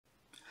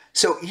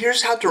So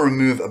here's how to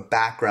remove a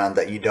background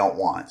that you don't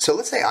want. So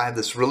let's say I have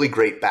this really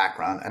great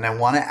background and I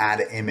want to add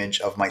an image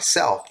of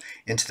myself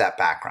into that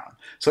background.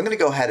 So I'm going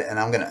to go ahead and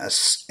I'm going to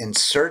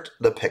insert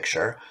the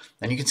picture,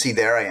 and you can see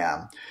there I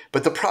am.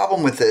 But the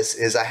problem with this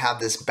is I have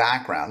this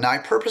background. Now I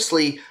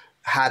purposely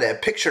had a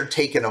picture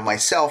taken of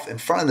myself in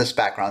front of this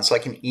background so I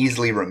can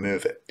easily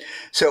remove it.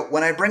 So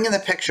when I bring in the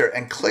picture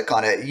and click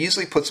on it, it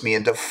usually puts me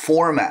into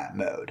format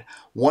mode.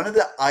 One of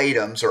the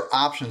items or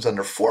options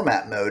under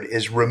format mode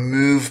is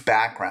remove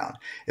background.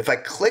 If I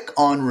click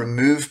on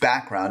remove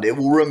background, it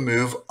will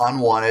remove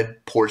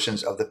unwanted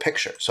portions of the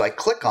picture. So I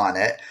click on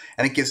it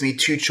and it gives me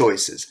two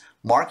choices: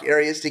 mark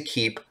areas to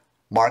keep,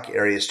 mark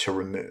areas to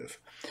remove.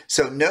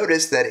 So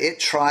notice that it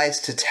tries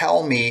to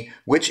tell me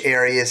which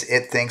areas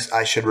it thinks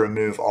I should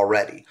remove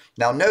already.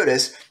 Now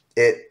notice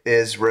it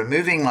is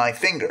removing my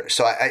finger.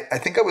 So I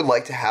think I would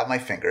like to have my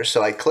finger.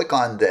 So I click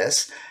on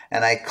this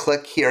and I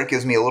click here. It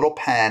gives me a little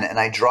pen and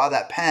I draw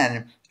that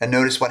pen, and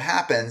notice what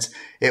happens.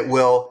 It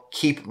will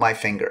keep my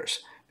fingers.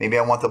 Maybe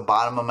I want the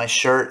bottom of my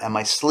shirt and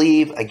my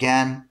sleeve.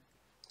 Again,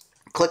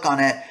 click on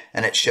it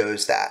and it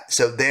shows that.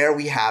 So there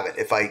we have it.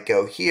 If I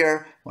go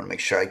here, I want to make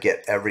sure I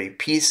get every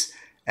piece,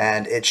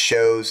 and it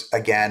shows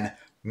again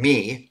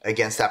me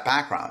against that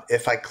background.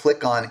 If I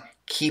click on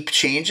keep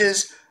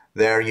changes,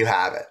 there you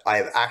have it. I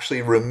have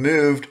actually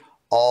removed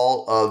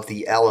all of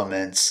the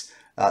elements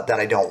that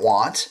I don't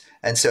want,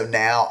 and so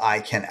now I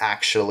can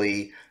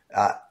actually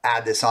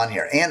add this on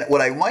here. And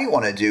what I might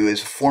want to do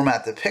is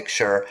format the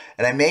picture,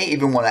 and I may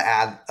even want to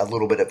add a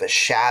little bit of a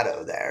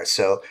shadow there.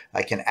 So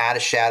I can add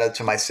a shadow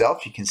to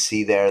myself. You can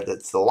see there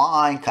that's the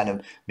line kind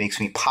of makes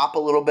me pop a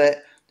little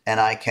bit, and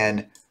I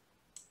can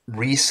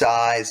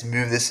resize,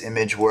 move this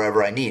image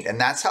wherever I need. And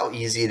that's how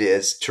easy it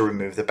is to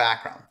remove the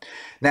background.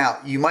 Now,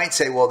 you might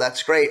say, well,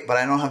 that's great, but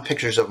I don't have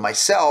pictures of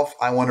myself.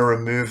 I want to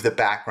remove the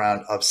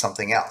background of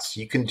something else.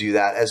 You can do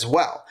that as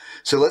well.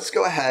 So let's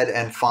go ahead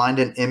and find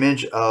an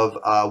image of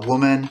a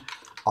woman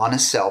on a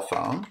cell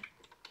phone.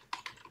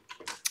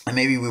 And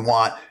maybe we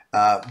want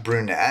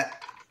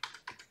brunette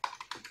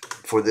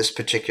for this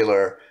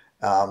particular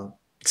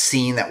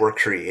scene that we're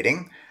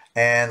creating.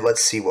 And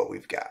let's see what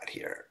we've got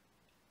here.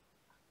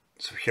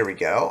 So here we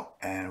go,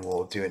 and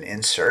we'll do an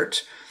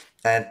insert.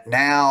 And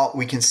now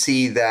we can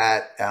see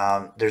that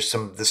there's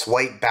this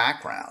white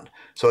background.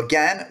 So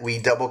again, we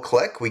double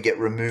click, we get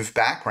remove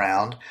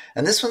background.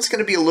 And this one's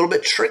going to be a little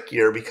bit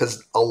trickier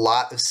because a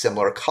lot of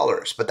similar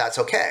colors, but that's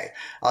okay.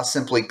 I'll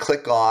simply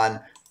click on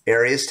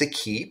areas to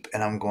keep,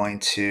 and I'm going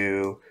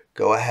to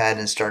go ahead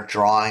and start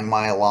drawing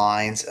my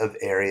lines of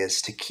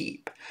areas to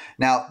keep.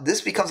 Now,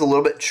 this becomes a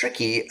little bit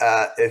tricky.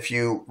 If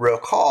you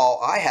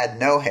recall, I had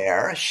no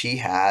hair. She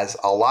has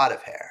a lot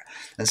of hair.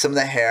 And some of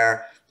the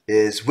hair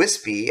is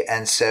wispy,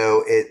 and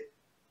so it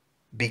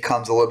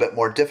becomes a little bit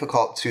more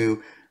difficult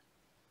to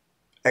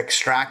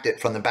extract it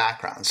from the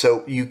background.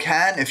 So you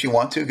can, if you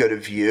want to, go to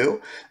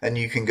View, and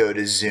you can go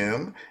to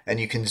Zoom, and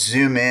you can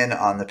zoom in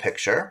on the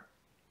picture.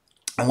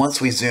 And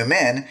once we zoom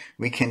in,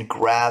 we can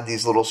grab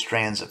these little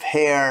strands of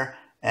hair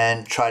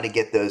and try to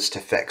get those to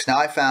fix. Now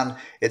I found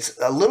it's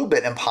a little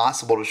bit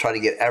impossible to try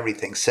to get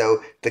everything.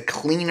 So the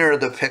cleaner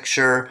the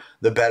picture,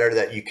 the better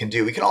that you can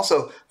do. We can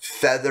also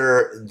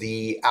feather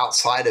the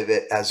outside of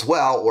it as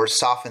well, or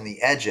soften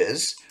the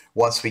edges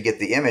once we get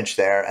the image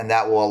there, and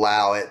that will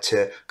allow it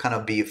to kind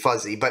of be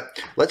fuzzy. But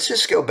let's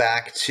just go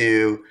back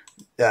to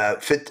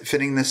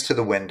fitting this to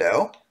the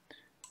window.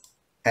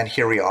 And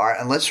here we are.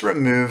 And let's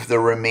remove the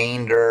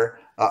remainder,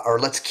 or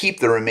let's keep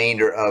the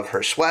remainder of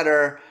her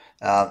sweater,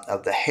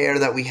 of the hair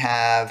that we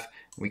have.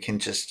 We can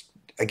just,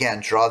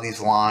 again, draw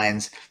these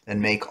lines and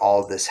make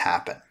all of this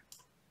happen.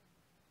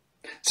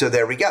 So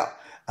there we go.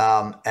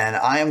 And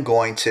I am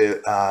going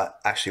to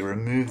actually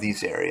remove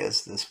these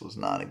areas. This was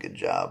not a good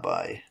job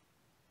by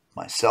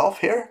myself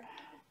here.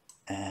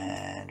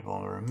 And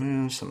we'll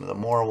remove some of the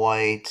more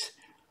white.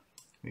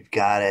 We've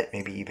got it,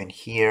 maybe even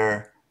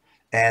here.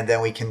 And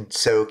then we can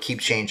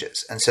keep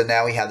changes. And so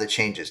now we have the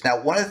changes. Now,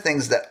 one of the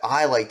things that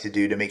I like to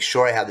do to make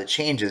sure I have the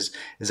changes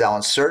is I'll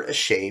insert a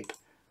shape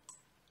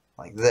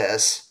like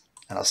this,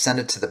 and I'll send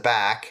it to the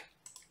back.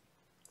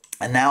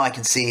 And now I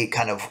can see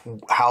kind of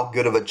how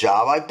good of a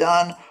job I've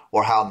done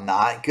or how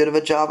not good of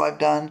a job I've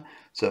done.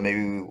 So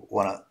maybe we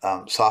want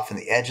to soften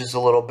the edges a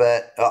little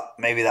bit. Oh,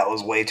 maybe that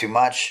was way too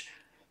much.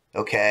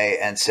 Okay,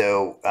 and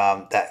so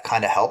that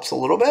kind of helps a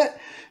little bit.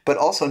 But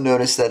also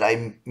notice that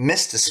I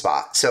missed a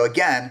spot. So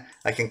again,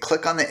 I can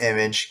click on the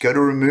image, go to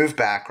remove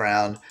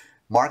background,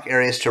 mark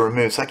areas to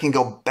remove. So I can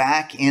go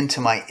back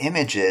into my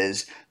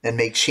images and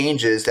make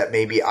changes that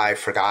maybe I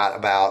forgot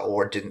about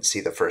or didn't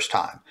see the first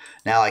time.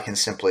 Now I can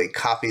simply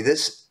copy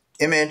this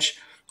image,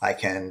 I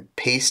can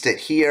paste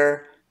it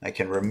here, I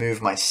can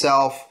remove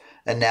myself,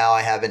 and now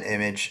I have an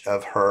image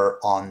of her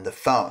on the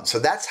phone. So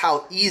that's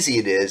how easy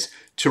it is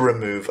to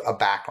remove a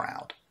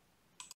background.